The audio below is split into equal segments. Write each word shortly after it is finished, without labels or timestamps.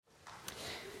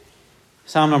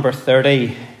Psalm number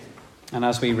 30, and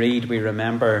as we read, we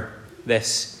remember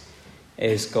this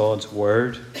is God's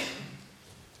word.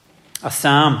 A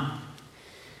psalm,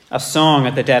 a song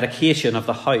at the dedication of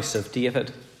the house of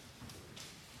David.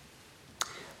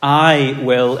 I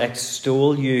will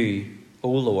extol you, O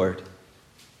Lord,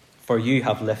 for you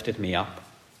have lifted me up,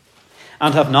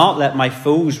 and have not let my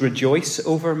foes rejoice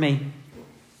over me.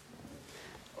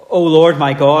 O Lord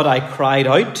my God, I cried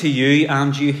out to you,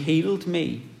 and you healed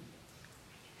me.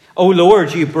 O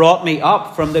Lord, you brought me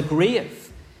up from the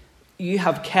grave. You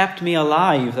have kept me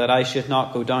alive, that I should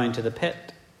not go down to the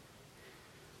pit.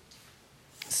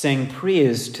 Sing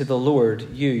praise to the Lord,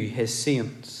 you his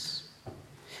saints,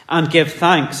 and give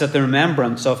thanks at the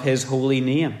remembrance of his holy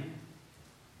name.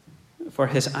 For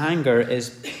his anger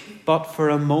is but for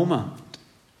a moment.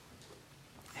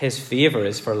 His favour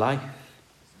is for life.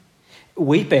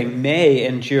 Weeping may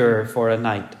endure for a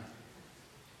night,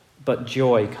 but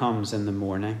joy comes in the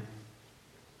morning.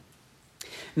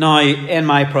 Now, in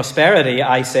my prosperity,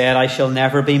 I said, I shall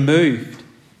never be moved.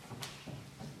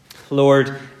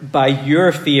 Lord, by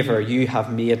your favour, you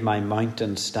have made my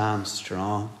mountain stand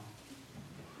strong.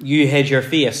 You hid your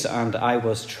face, and I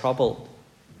was troubled.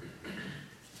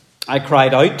 I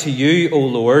cried out to you, O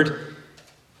Lord,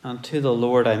 and to the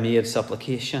Lord I made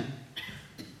supplication.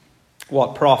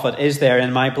 What profit is there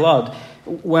in my blood?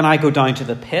 When I go down to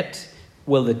the pit,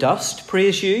 will the dust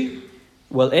praise you?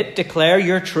 Will it declare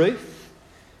your truth?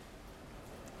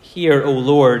 Hear, O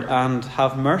Lord, and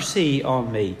have mercy on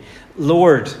me.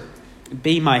 Lord,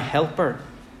 be my helper.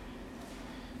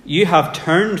 You have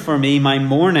turned for me my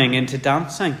mourning into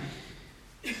dancing.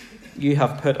 You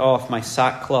have put off my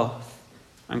sackcloth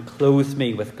and clothed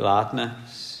me with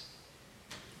gladness,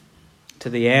 to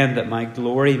the end that my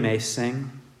glory may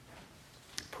sing.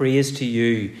 Praise to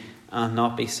you and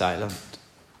not be silent.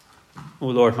 O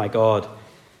Lord my God,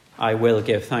 I will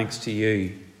give thanks to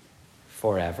you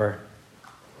forever.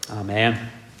 Amen.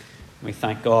 We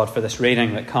thank God for this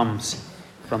reading that comes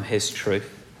from his truth.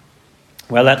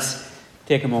 Well, let's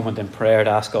take a moment in prayer to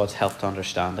ask God's help to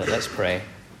understand it. Let's pray.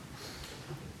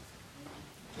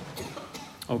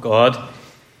 Oh God,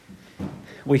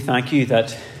 we thank you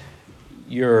that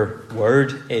your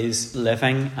word is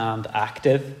living and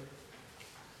active,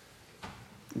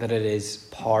 that it is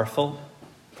powerful,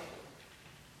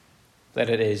 that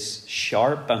it is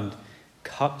sharp and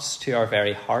cuts to our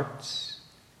very hearts.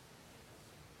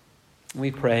 We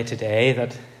pray today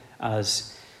that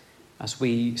as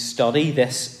we study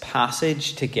this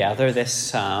passage together, this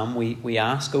psalm, we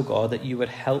ask, O God, that you would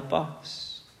help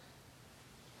us.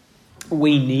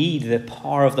 We need the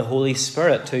power of the Holy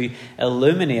Spirit to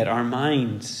illuminate our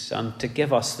minds and to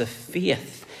give us the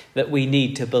faith that we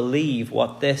need to believe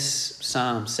what this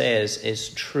psalm says is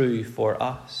true for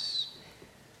us.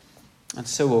 And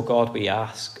so, O God, we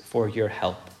ask for your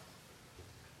help,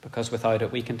 because without it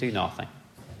we can do nothing.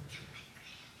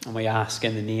 And we ask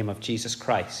in the name of Jesus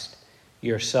Christ,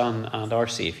 your Son and our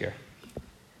Saviour.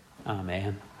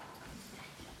 Amen.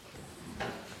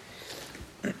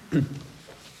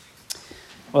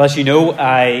 Well, as you know,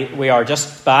 we are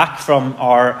just back from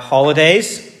our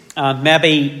holidays, and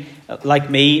maybe, like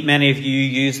me, many of you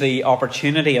use the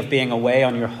opportunity of being away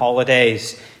on your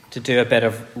holidays to do a bit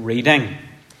of reading.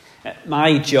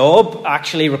 My job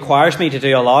actually requires me to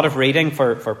do a lot of reading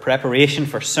for preparation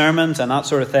for sermons and that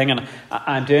sort of thing, and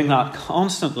I'm doing that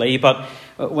constantly, but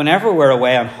whenever we're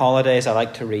away on holidays, I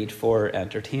like to read for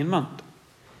entertainment.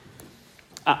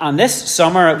 And this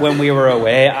summer, when we were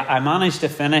away, I managed to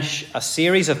finish a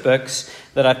series of books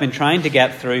that I've been trying to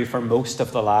get through for most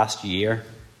of the last year.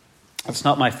 It's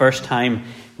not my first time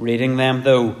reading them,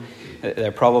 though.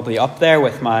 They're probably up there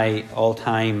with my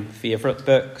all-time favourite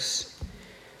books.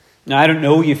 Now, I don't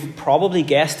know, you've probably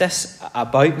guessed this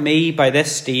about me by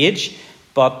this stage,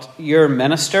 but your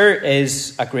minister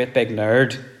is a great big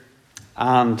nerd.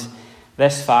 And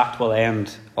this fact will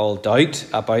end all doubt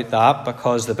about that,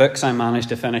 because the books I managed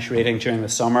to finish reading during the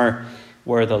summer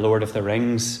were the Lord of the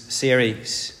Rings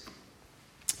series.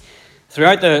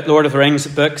 Throughout the Lord of the Rings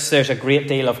books, there's a great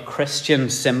deal of Christian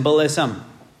symbolism.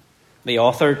 The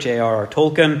author, J.R.R.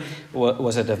 Tolkien,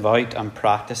 was a devout and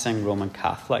practicing Roman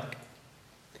Catholic.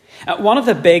 One of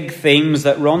the big themes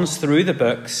that runs through the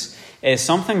books is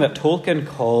something that Tolkien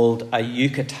called a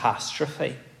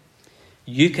eucatastrophe.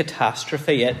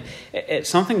 Eucatastrophe. It's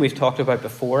something we've talked about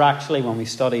before, actually, when we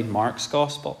studied Mark's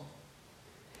Gospel.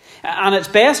 And it's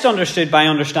best understood by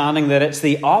understanding that it's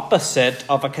the opposite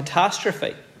of a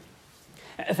catastrophe.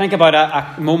 Think about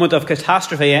a moment of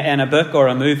catastrophe in a book or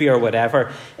a movie or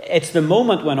whatever. It's the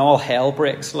moment when all hell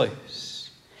breaks loose,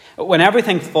 when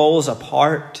everything falls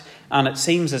apart and it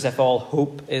seems as if all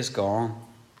hope is gone.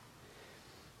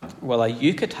 Well, a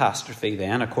eucatastrophe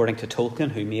then, according to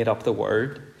Tolkien, who made up the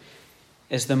word,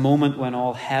 is the moment when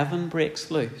all heaven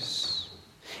breaks loose.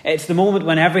 It's the moment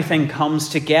when everything comes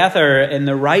together in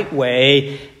the right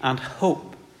way and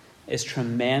hope is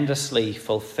tremendously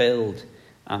fulfilled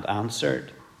and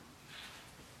answered.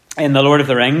 In The Lord of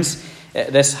the Rings,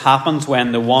 this happens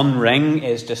when the One Ring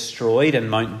is destroyed in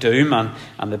Mount Doom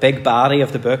and the big baddie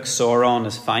of the book, Sauron,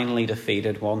 is finally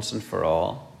defeated once and for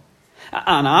all.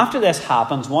 And after this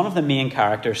happens, one of the main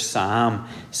characters, Sam,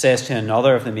 says to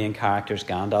another of the main characters,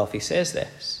 Gandalf, he says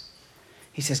this.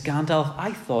 He says, Gandalf,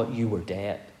 I thought you were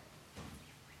dead.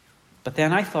 But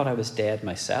then I thought I was dead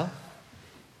myself.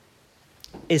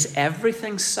 Is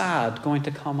everything sad going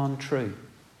to come untrue?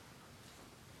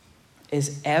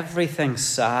 Is everything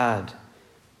sad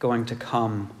going to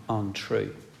come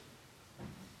untrue?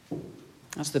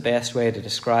 That's the best way to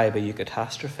describe a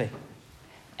eucatastrophe.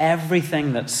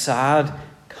 Everything that's sad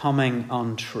coming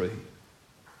untrue.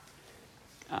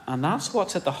 And that's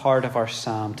what's at the heart of our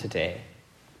psalm today.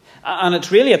 And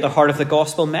it's really at the heart of the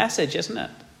gospel message, isn't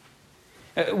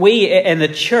it? We in the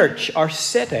church are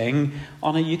sitting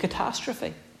on a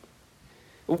eucatastrophe.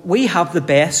 We have the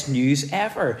best news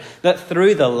ever, that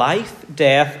through the life,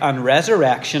 death, and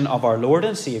resurrection of our Lord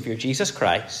and Saviour, Jesus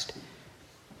Christ,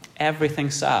 everything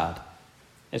sad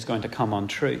is going to come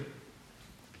untrue.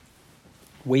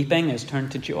 Weeping is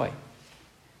turned to joy.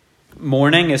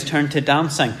 Mourning is turned to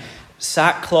dancing.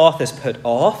 Sackcloth is put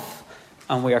off,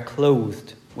 and we are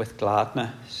clothed with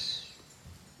gladness.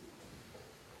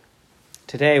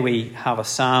 Today we have a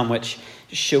psalm which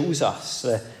shows us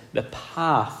the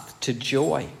path to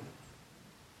joy,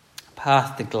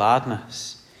 path to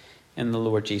gladness in the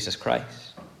Lord Jesus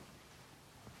Christ.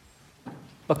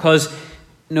 Because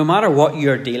no matter what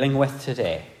you're dealing with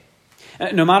today,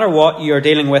 no matter what you're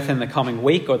dealing with in the coming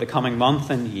week or the coming month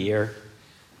and year,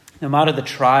 no matter the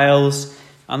trials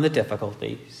and the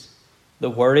difficulties, the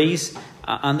worries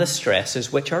and the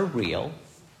stresses which are real,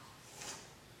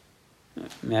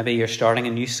 maybe you're starting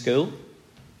a new school.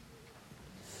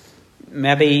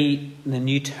 Maybe the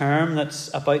new term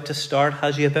that's about to start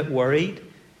has you a bit worried.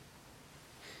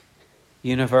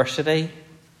 University,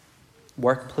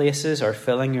 workplaces are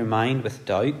filling your mind with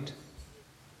doubt.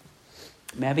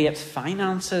 Maybe it's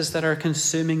finances that are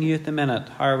consuming you at the minute.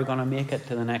 How are we going to make it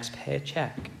to the next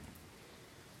paycheck?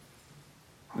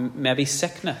 Maybe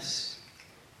sickness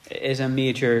is a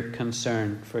major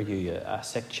concern for you, a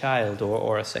sick child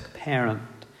or a sick parent,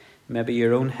 maybe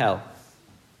your own health.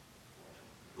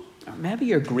 Or maybe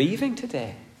you're grieving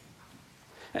today.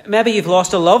 Maybe you've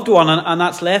lost a loved one and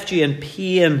that's left you in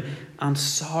pain and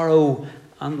sorrow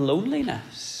and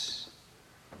loneliness.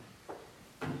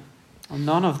 Well,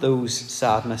 none of those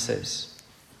sadnesses,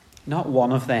 not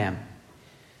one of them,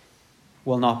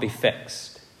 will not be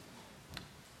fixed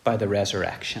by the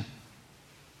resurrection.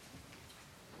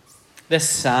 This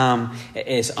psalm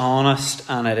is honest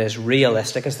and it is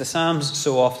realistic, as the psalms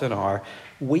so often are.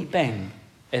 Weeping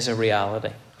is a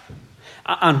reality.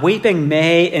 And weeping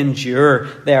may endure.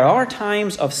 There are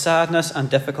times of sadness and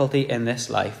difficulty in this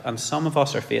life, and some of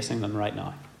us are facing them right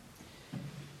now.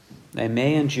 They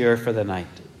may endure for the night.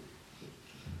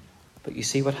 But you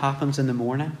see what happens in the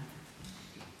morning?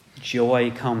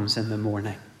 Joy comes in the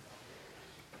morning.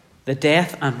 The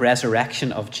death and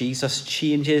resurrection of Jesus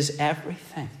changes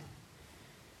everything.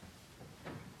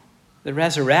 The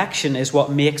resurrection is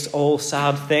what makes all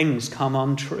sad things come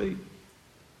untrue.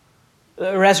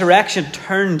 The resurrection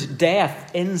turned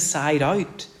death inside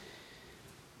out.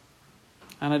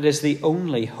 And it is the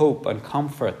only hope and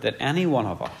comfort that any one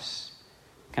of us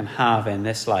can have in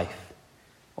this life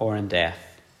or in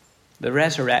death. The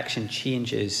resurrection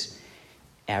changes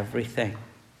everything.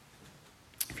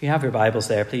 If you have your Bibles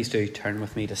there, please do turn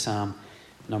with me to Psalm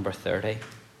number 30.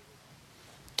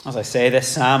 As I say, this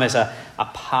psalm is a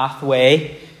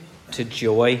pathway to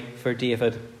joy for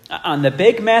David. And the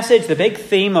big message, the big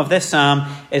theme of this psalm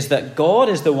is that God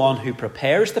is the one who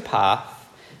prepares the path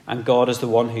and God is the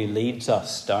one who leads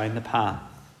us down the path.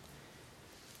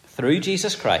 Through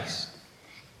Jesus Christ,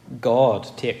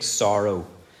 God takes sorrow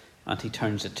and he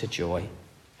turns it to joy.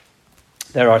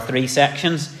 There are 3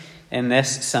 sections in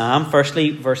this psalm.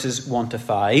 Firstly, verses 1 to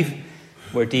 5,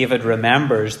 where David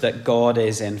remembers that God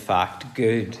is in fact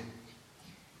good.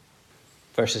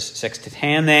 Verses 6 to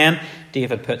 10 then,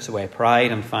 David puts away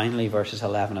pride. And finally, verses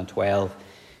 11 and 12,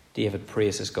 David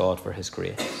praises God for his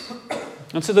grace.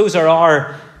 And so those are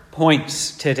our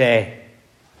points today.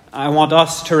 I want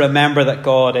us to remember that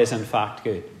God is in fact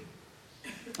good.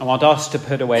 I want us to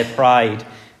put away pride,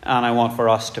 and I want for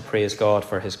us to praise God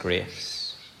for his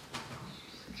grace.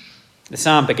 The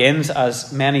psalm begins,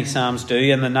 as many psalms do,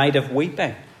 in the night of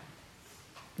weeping.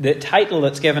 The title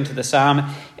that's given to the psalm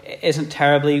isn't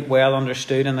terribly well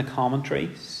understood in the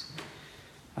commentaries.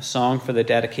 A song for the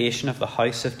dedication of the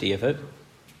house of David.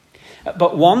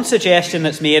 But one suggestion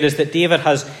that's made is that David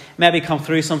has maybe come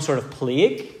through some sort of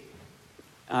plague,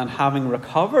 and having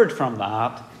recovered from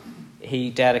that, he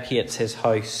dedicates his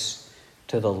house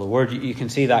to the Lord. You can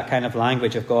see that kind of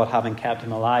language of God having kept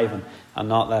him alive and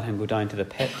not let him go down to the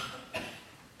pit.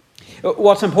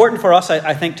 What's important for us,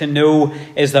 I think, to know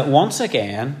is that once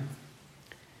again,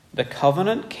 the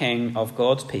covenant king of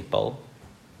God's people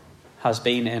has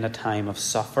been in a time of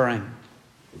suffering.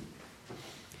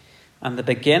 And the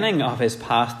beginning of his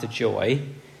path to joy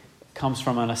comes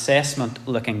from an assessment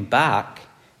looking back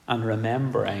and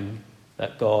remembering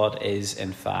that God is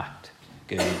in fact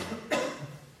good.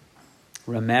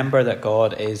 Remember that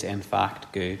God is in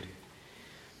fact good.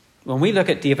 When we look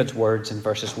at David's words in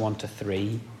verses 1 to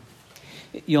 3,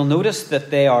 you'll notice that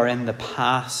they are in the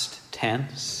past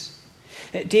tense.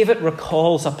 David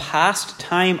recalls a past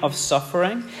time of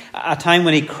suffering, a time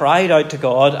when he cried out to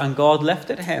God and God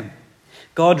lifted him.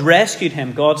 God rescued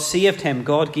him, God saved him,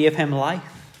 God gave him life.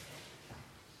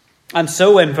 And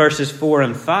so in verses 4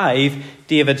 and 5,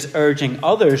 David's urging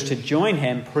others to join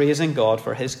him, praising God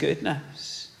for his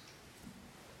goodness.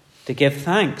 To give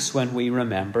thanks when we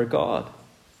remember God.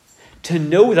 To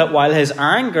know that while his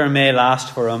anger may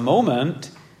last for a moment,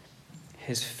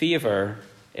 his favour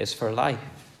is for life.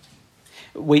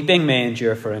 Weeping may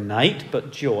endure for a night,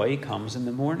 but joy comes in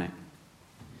the morning.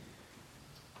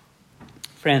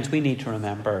 Friends, we need to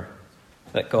remember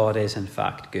that God is in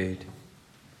fact good.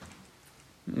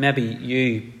 Maybe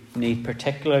you need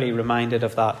particularly reminded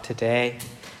of that today.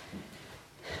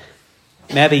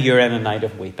 Maybe you're in a night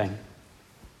of weeping.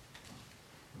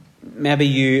 Maybe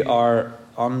you are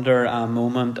under a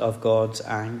moment of God's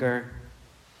anger.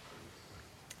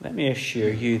 Let me assure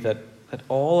you that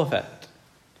all of it,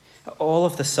 all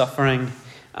of the suffering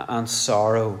and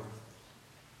sorrow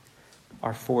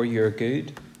are for your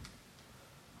good.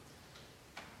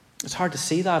 It's hard to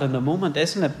see that in the moment,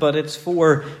 isn't it? But it's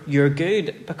for your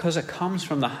good because it comes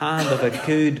from the hand of a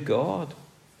good God.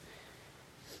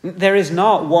 There is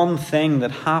not one thing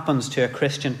that happens to a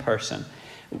Christian person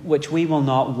which we will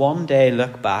not one day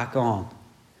look back on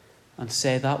and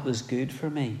say, that was good for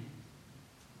me.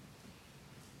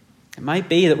 It might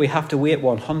be that we have to wait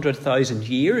 100,000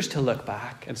 years to look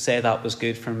back and say that was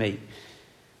good for me.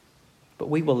 But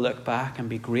we will look back and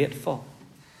be grateful.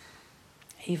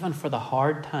 Even for the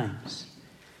hard times.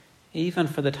 Even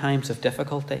for the times of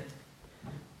difficulty.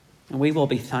 And we will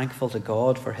be thankful to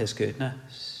God for his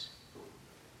goodness.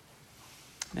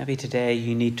 Maybe today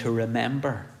you need to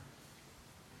remember.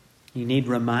 You need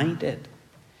reminded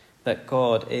that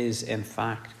God is in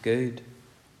fact good.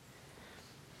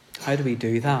 How do we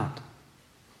do that?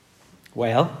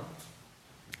 Well,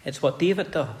 it's what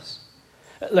David does.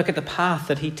 Look at the path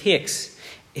that he takes.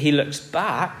 He looks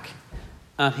back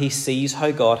and he sees how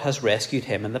God has rescued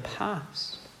him in the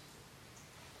past.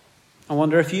 I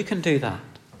wonder if you can do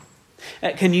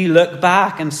that. Can you look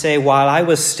back and say, while I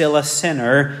was still a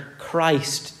sinner,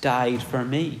 Christ died for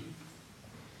me?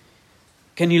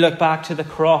 Can you look back to the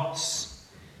cross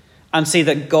and see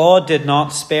that God did not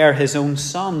spare his own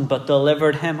son, but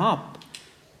delivered him up,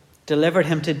 delivered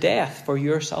him to death for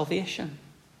your salvation?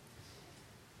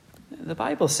 The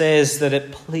Bible says that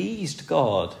it pleased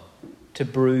God to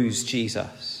bruise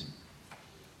Jesus.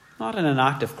 Not in an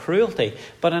act of cruelty,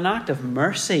 but an act of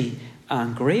mercy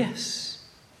and grace.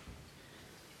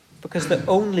 Because the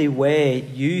only way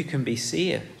you can be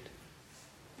saved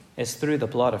is through the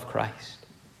blood of Christ.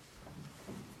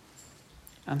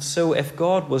 And so if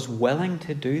God was willing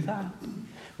to do that,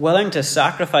 willing to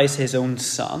sacrifice his own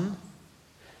son,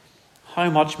 how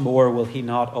much more will he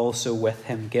not also with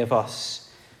him give us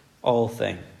all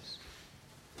things?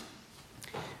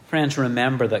 Friends,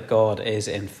 remember that God is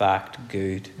in fact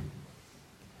good.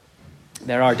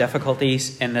 There are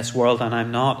difficulties in this world, and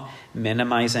I'm not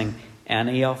minimizing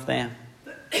any of them.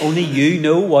 Only you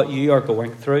know what you are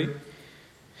going through.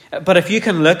 But if you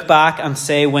can look back and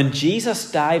say, when Jesus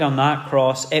died on that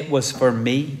cross, it was for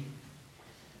me.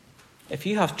 If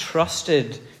you have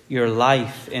trusted your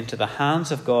life into the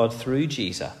hands of God through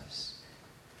Jesus,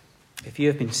 if you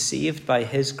have been saved by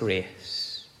his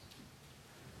grace,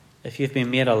 if you've been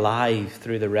made alive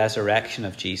through the resurrection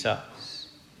of Jesus,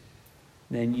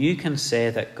 then you can say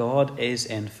that God is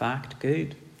in fact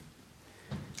good.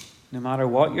 No matter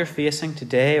what you're facing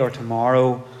today or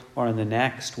tomorrow or in the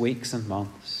next weeks and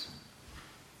months,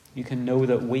 you can know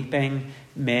that weeping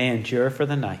may endure for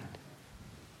the night,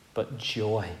 but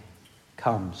joy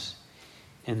comes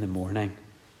in the morning.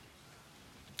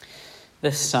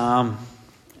 This psalm,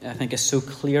 I think, is so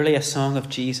clearly a song of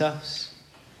Jesus.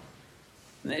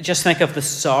 Just think of the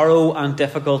sorrow and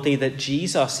difficulty that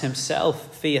Jesus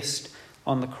himself faced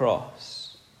on the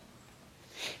cross.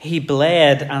 He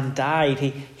bled and died.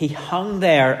 He hung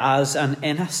there as an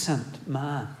innocent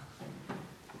man,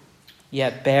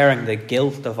 yet bearing the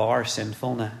guilt of our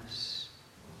sinfulness.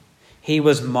 He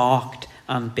was mocked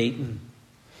and beaten.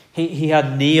 He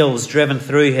had nails driven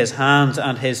through his hands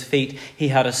and his feet. He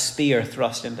had a spear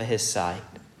thrust into his side.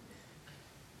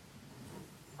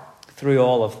 Through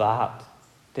all of that,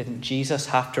 didn't Jesus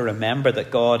have to remember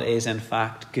that God is in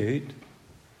fact good?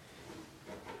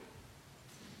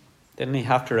 Didn't he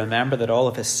have to remember that all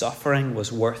of his suffering was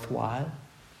worthwhile?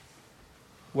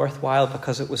 Worthwhile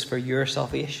because it was for your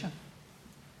salvation.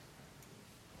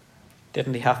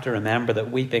 Didn't he have to remember that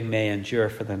weeping may endure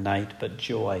for the night, but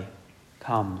joy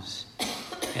comes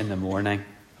in the morning?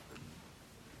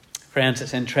 Friends,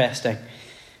 it's interesting,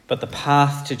 but the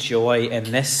path to joy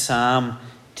in this psalm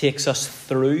takes us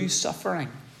through suffering.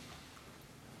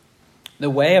 The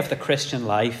way of the Christian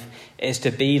life is to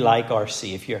be like our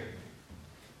Saviour,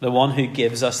 the one who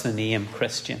gives us the name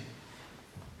Christian.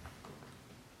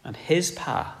 And his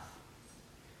path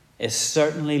is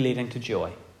certainly leading to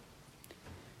joy.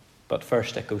 But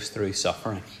first it goes through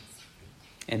suffering.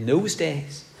 In those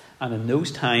days and in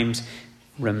those times,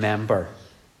 remember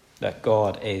that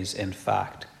God is in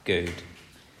fact good.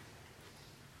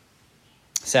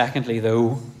 Secondly,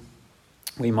 though,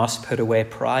 we must put away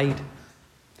pride.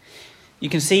 You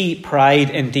can see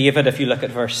pride in David if you look at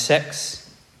verse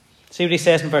 6. See what he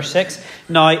says in verse 6?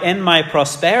 Now in my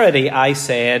prosperity I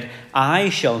said, I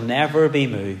shall never be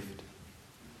moved.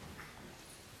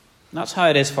 And that's how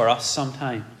it is for us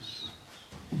sometimes.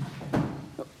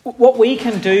 What we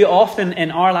can do often in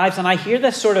our lives, and I hear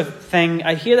this sort of thing,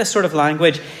 I hear this sort of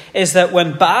language, is that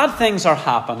when bad things are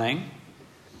happening,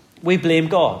 we blame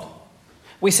God.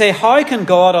 We say, how can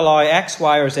God allow X,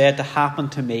 Y, or Z to happen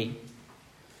to me?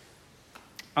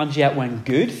 And yet when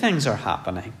good things are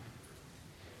happening,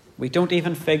 we don't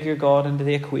even figure God into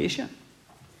the equation.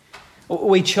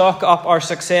 We chalk up our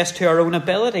success to our own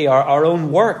ability, our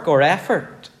own work or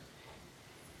effort.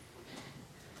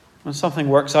 When something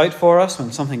works out for us,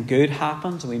 when something good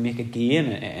happens, we make a gain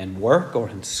in work or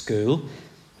in school,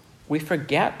 we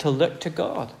forget to look to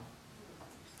God.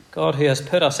 God who has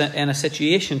put us in a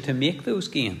situation to make those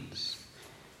gains.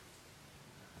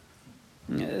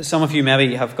 Some of you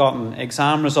maybe have gotten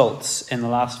exam results in the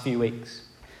last few weeks.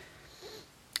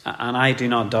 And I do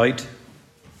not doubt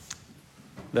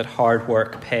that hard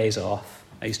work pays off.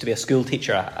 I used to be a school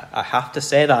teacher. I have to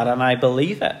say that, and I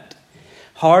believe it.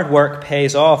 Hard work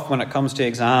pays off when it comes to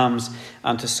exams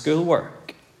and to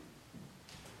schoolwork.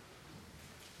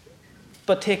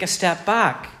 But take a step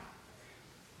back.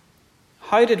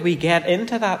 How did we get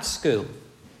into that school?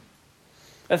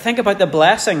 Think about the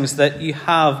blessings that you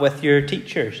have with your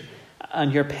teachers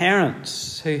and your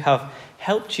parents who have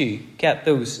helped you get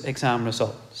those exam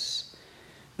results.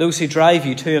 Those who drive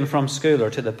you to and from school or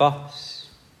to the bus.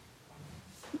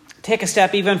 Take a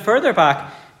step even further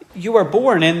back. You were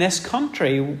born in this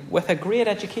country with a great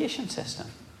education system.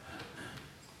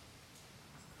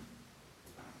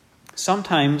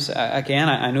 Sometimes, again,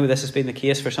 I know this has been the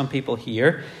case for some people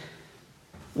here,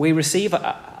 we receive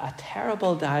a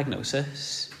terrible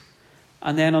diagnosis,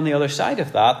 and then on the other side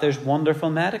of that, there's wonderful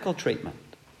medical treatment.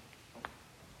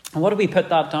 And what do we put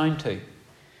that down to?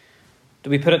 Do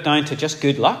we put it down to just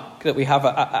good luck, that we have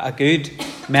a good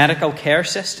medical care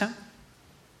system?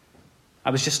 I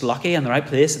was just lucky in the right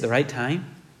place at the right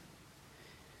time?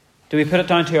 Do we put it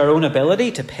down to our own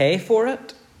ability to pay for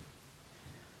it?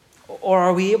 Or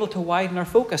are we able to widen our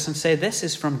focus and say, this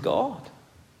is from God?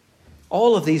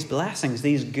 All of these blessings,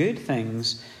 these good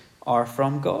things, are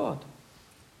from God.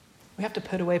 We have to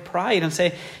put away pride and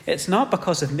say, it's not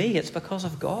because of me, it's because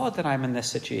of God that I'm in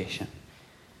this situation.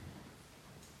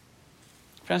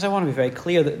 Friends, I want to be very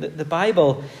clear that the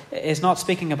Bible is not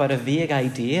speaking about a vague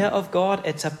idea of God.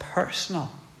 It's a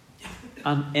personal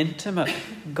and intimate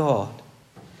God.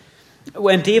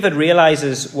 When David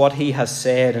realizes what he has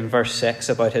said in verse 6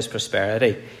 about his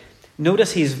prosperity,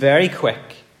 notice he's very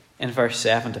quick in verse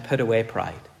 7 to put away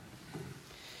pride.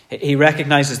 He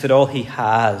recognizes that all he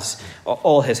has,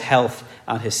 all his health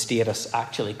and his status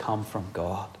actually come from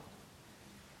God.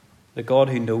 The God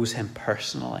who knows him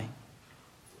personally.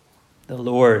 The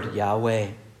Lord, Yahweh.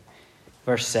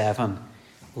 Verse 7,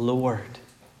 Lord,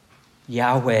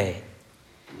 Yahweh,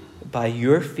 by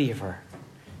your favor,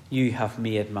 you have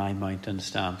made my mountain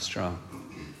stand strong.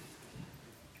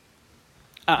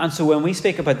 And so when we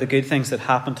speak about the good things that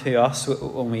happen to us,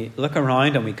 when we look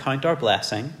around and we count our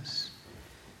blessings,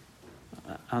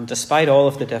 and despite all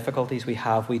of the difficulties we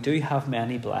have, we do have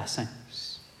many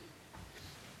blessings.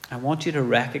 I want you to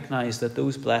recognize that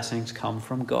those blessings come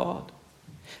from God.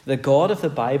 The God of the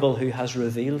Bible who has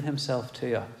revealed himself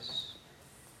to us.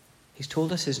 He's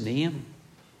told us his name.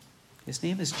 His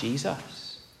name is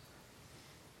Jesus.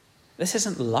 This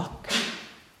isn't luck.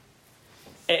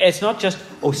 It's not just,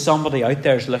 somebody out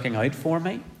there is looking out for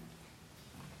me.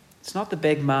 It's not the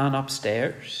big man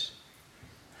upstairs.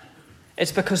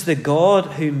 It's because the God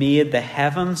who made the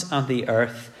heavens and the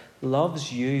earth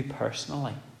loves you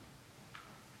personally.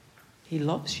 He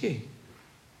loves you.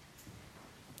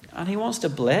 And he wants to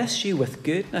bless you with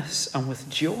goodness and with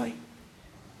joy.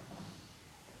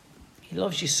 He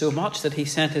loves you so much that he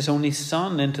sent his only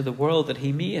Son into the world that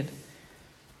he made,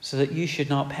 so that you should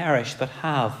not perish but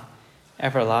have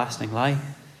everlasting life.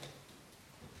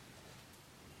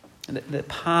 The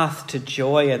path to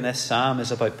joy in this psalm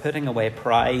is about putting away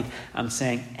pride and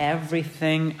saying,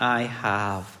 everything I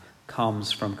have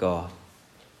comes from God.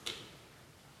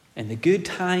 In the good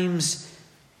times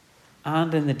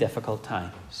and in the difficult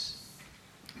times.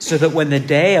 So that when the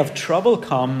day of trouble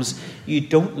comes, you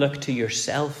don't look to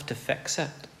yourself to fix it.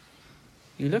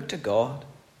 You look to God.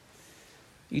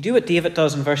 You do what David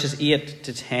does in verses 8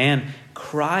 to 10.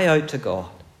 Cry out to God.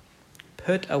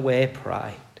 Put away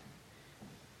pride.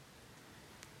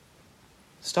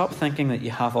 Stop thinking that you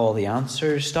have all the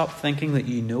answers. Stop thinking that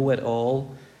you know it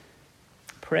all.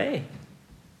 Pray.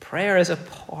 Prayer is a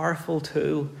powerful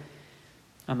tool.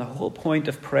 And the whole point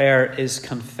of prayer is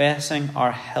confessing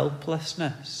our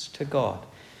helplessness to God.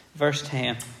 Verse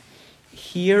 10.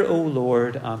 Hear, O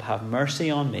Lord, and have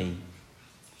mercy on me.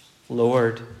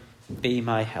 Lord, be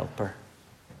my helper.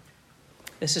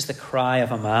 This is the cry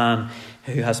of a man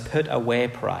who has put away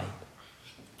pride.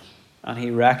 And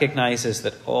he recognizes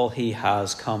that all he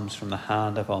has comes from the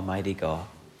hand of Almighty God.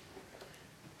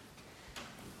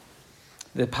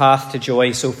 The path to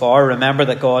joy so far, remember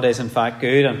that God is in fact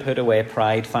good, and put away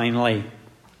pride. Finally,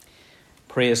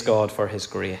 praise God for his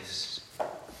grace.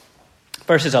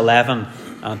 Verses 11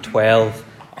 and 12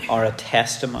 are a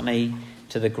testimony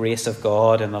to the grace of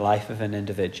God in the life of an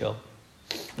individual.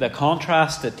 The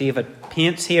contrast that David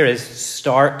paints here is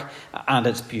stark and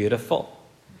it's beautiful.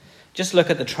 Just look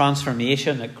at the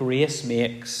transformation that grace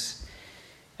makes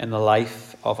in the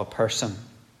life of a person.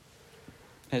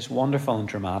 It's wonderful and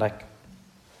dramatic.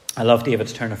 I love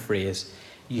David's turn of phrase.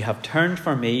 You have turned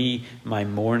for me my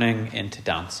mourning into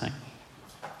dancing.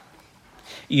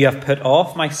 You have put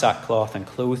off my sackcloth and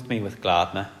clothed me with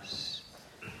gladness.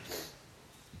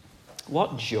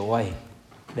 What joy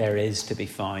there is to be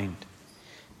found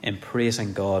in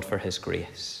praising God for his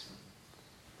grace.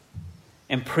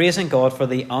 In praising God for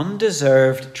the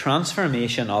undeserved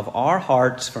transformation of our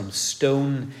hearts from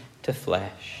stone to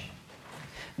flesh.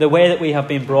 The way that we have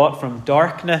been brought from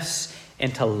darkness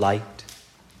into light,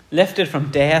 lifted from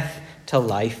death to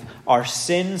life. Our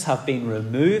sins have been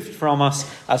removed from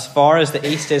us as far as the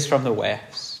east is from the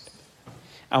west.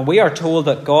 And we are told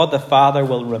that God the Father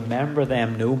will remember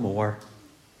them no more.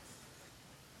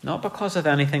 Not because of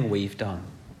anything we've done,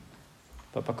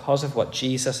 but because of what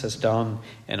Jesus has done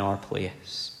in our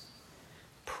place.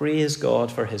 Praise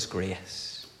God for his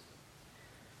grace.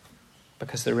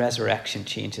 Because the resurrection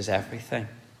changes everything.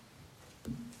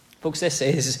 Folks, this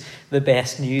is the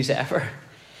best news ever.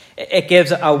 It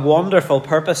gives a wonderful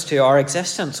purpose to our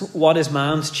existence. What is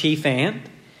man's chief end?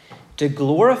 To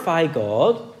glorify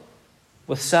God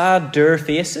with sad, dour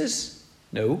faces?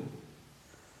 No.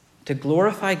 To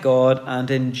glorify God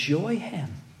and enjoy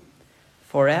him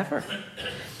forever.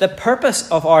 The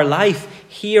purpose of our life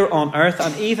here on earth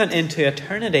and even into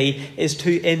eternity is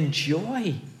to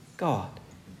enjoy God.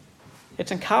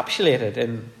 It's encapsulated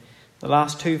in the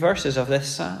last two verses of this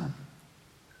psalm.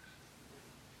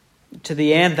 To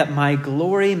the end that my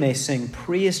glory may sing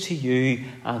praise to you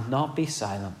and not be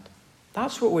silent.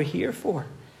 That's what we're here for.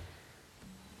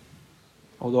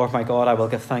 O Lord my God, I will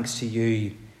give thanks to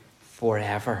you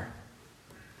forever.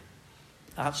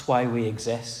 That's why we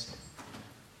exist.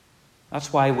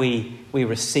 That's why we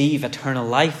receive eternal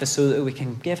life, is so that we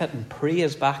can give it in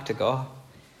praise back to God.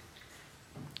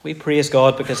 We praise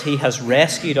God because he has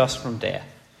rescued us from death.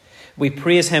 We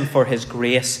praise him for his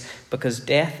grace because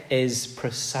death is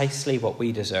precisely what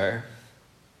we deserve.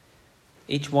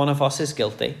 Each one of us is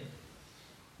guilty.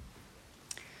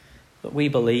 But we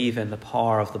believe in the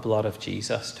power of the blood of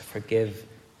Jesus to forgive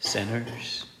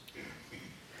sinners.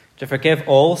 To forgive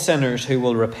all sinners who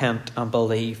will repent and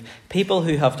believe. People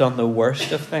who have done the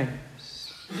worst of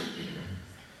things.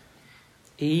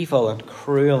 evil and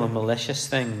cruel and malicious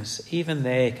things, even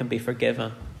they can be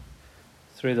forgiven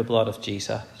through the blood of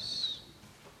Jesus.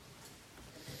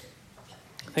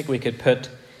 I think we could put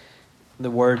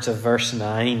the words of verse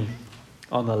 9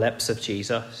 on the lips of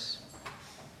Jesus.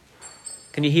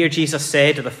 Can you hear Jesus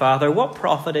say to the Father, "What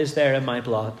profit is there in my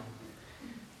blood?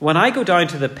 When I go down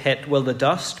to the pit, will the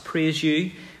dust praise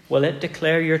you? Will it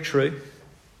declare your truth?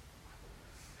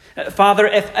 Father,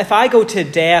 if I go to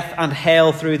death and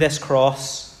hell through this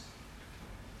cross,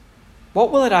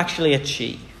 what will it actually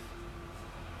achieve?"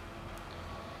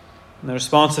 And the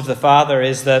response of the Father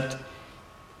is that,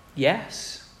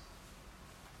 yes,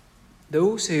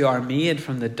 those who are made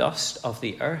from the dust of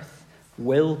the earth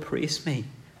will praise me.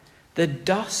 The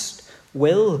dust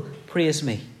will praise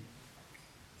me.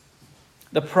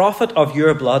 The profit of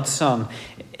your blood, Son,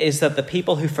 is that the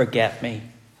people who forget me,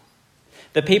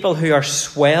 the people who are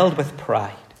swelled with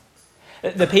pride,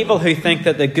 the people who think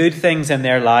that the good things in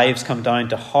their lives come down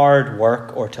to hard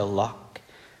work or to luck,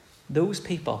 those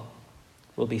people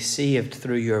will be saved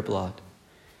through your blood.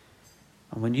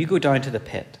 And when you go down to the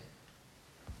pit,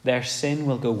 their sin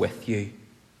will go with you,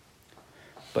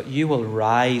 but you will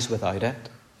rise without it.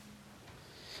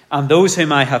 And those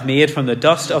whom I have made from the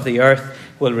dust of the earth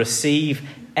will receive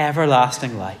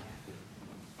everlasting life,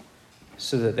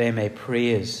 so that they may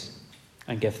praise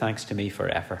and give thanks to me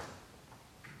forever.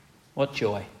 What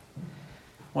joy!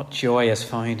 What joy is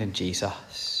found in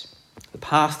Jesus. The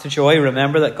path to joy,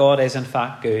 remember that God is in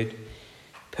fact good.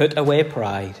 Put away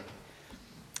pride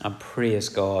and praise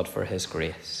God for his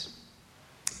grace.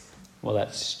 Well,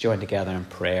 let's join together in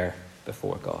prayer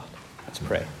before God. Let's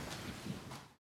pray.